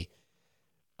positively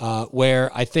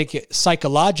where I think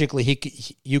psychologically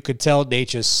you could tell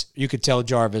Necas, you could tell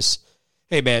Jarvis,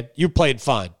 hey, man, you're playing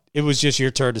fine. It was just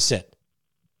your turn to sit.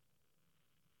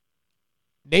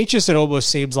 Necas, it almost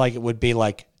seems like it would be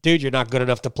like, dude, you're not good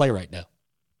enough to play right now.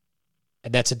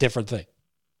 And that's a different thing.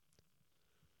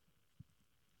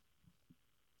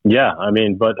 Yeah, I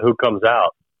mean, but who comes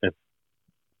out if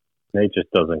Necas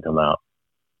doesn't come out?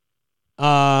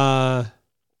 I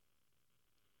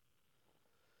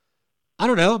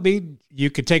don't know. I mean,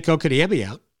 you could take Kotkaniemi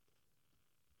out.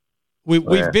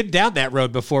 We've been down that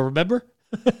road before, remember?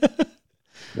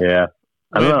 Yeah.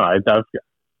 I don't know.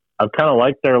 I've kind of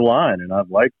liked their line, and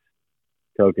I've liked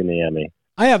Kotkaniemi.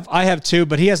 I have too,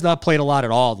 but he has not played a lot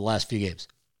at all the last few games.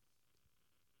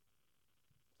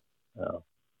 Oh.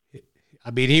 I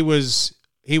mean, he was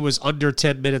under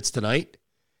 10 minutes tonight,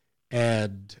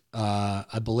 and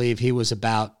I believe he was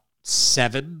about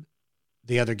 7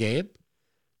 the other game.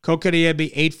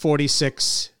 Kotkaniemi,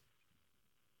 8:46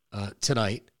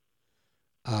 tonight.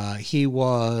 He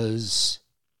was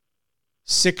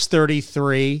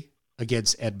 6:33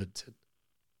 against Edmonton.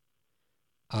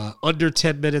 Under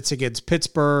 10 minutes against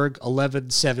Pittsburgh,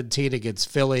 11:17 against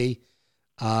Philly.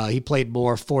 He played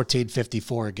more,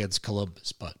 14:54 against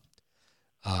Columbus. But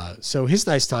so his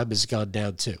nice time has gone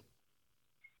down too.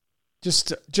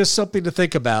 Just something to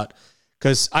think about,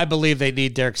 because I believe they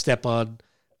need Derek Stepan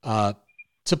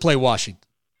to play Washington.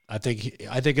 I think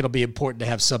it'll be important to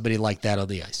have somebody like that on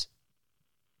the ice.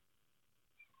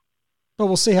 But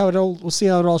we'll see how it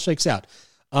all shakes out.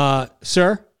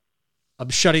 Sir, I'm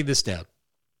shutting this down.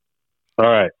 All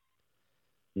right.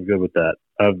 I'm good with that.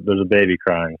 There's a baby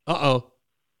crying. Uh-oh.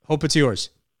 Hope it's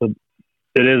yours. It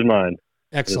is mine.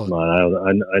 Excellent. It is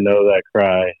mine. I know that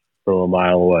cry from a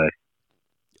mile away.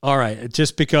 All right.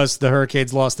 Just because the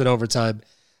Hurricanes lost in overtime,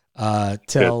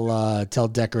 tell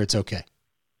Decker it's okay.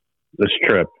 This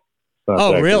trip.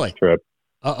 Oh, really? Trip.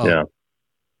 Uh-oh. Yeah.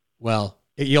 Well,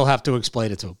 you'll have to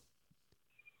explain it to him.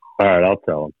 All right, I'll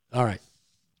tell him.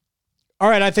 All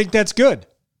right, I think that's good.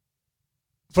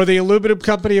 For the Aluminum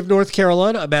Company of North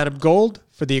Carolina, I'm Adam Gold.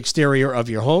 For the exterior of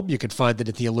your home, you can find it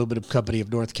at the Aluminum Company of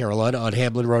North Carolina on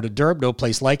Hamlin Road in Durham. No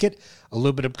place like it.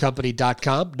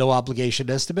 AluminumCompany.com. No obligation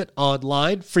estimate.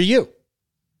 Online for you.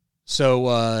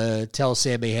 So tell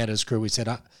Sammy Hanna's crew we said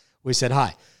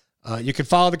hi. You can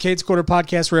follow the Canes Corner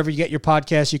podcast wherever you get your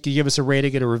podcasts. You can give us a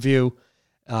rating and a review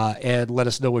and let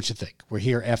us know what you think. We're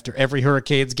here after every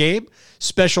Hurricanes game.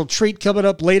 Special treat coming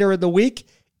up later in the week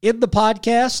in the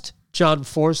podcast, John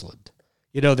Forsland.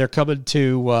 You know, they're coming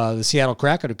to the Seattle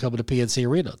Kraken are coming to PNC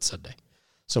Arena on Sunday.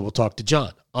 So we'll talk to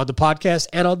John on the podcast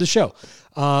and on the show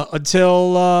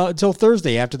until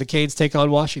Thursday after the Canes take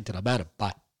on Washington. I'm Adam.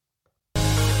 Bye.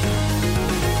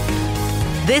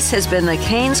 This has been the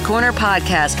Canes Corner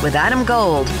Podcast with Adam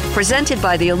Gold, presented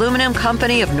by the Aluminum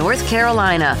Company of North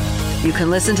Carolina. You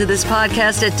can listen to this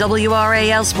podcast at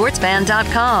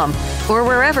WRALSportsFan.com or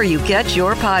wherever you get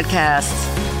your podcasts.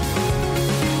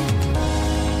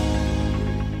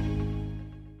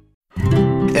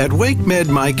 At WakeMed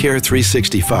MyCare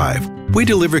 365, we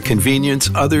deliver convenience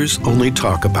others only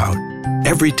talk about.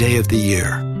 Every day of the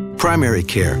year. Primary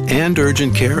care and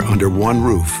urgent care under one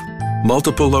roof.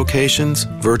 Multiple locations,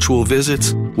 virtual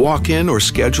visits, walk-in or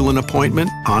schedule an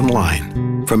appointment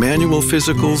online. From annual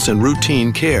physicals and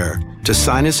routine care to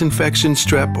sinus infection,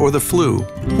 strep, or the flu,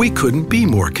 we couldn't be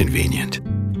more convenient.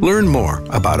 Learn more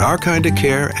about our kind of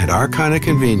care and our kind of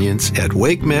convenience at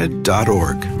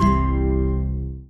wakemed.org.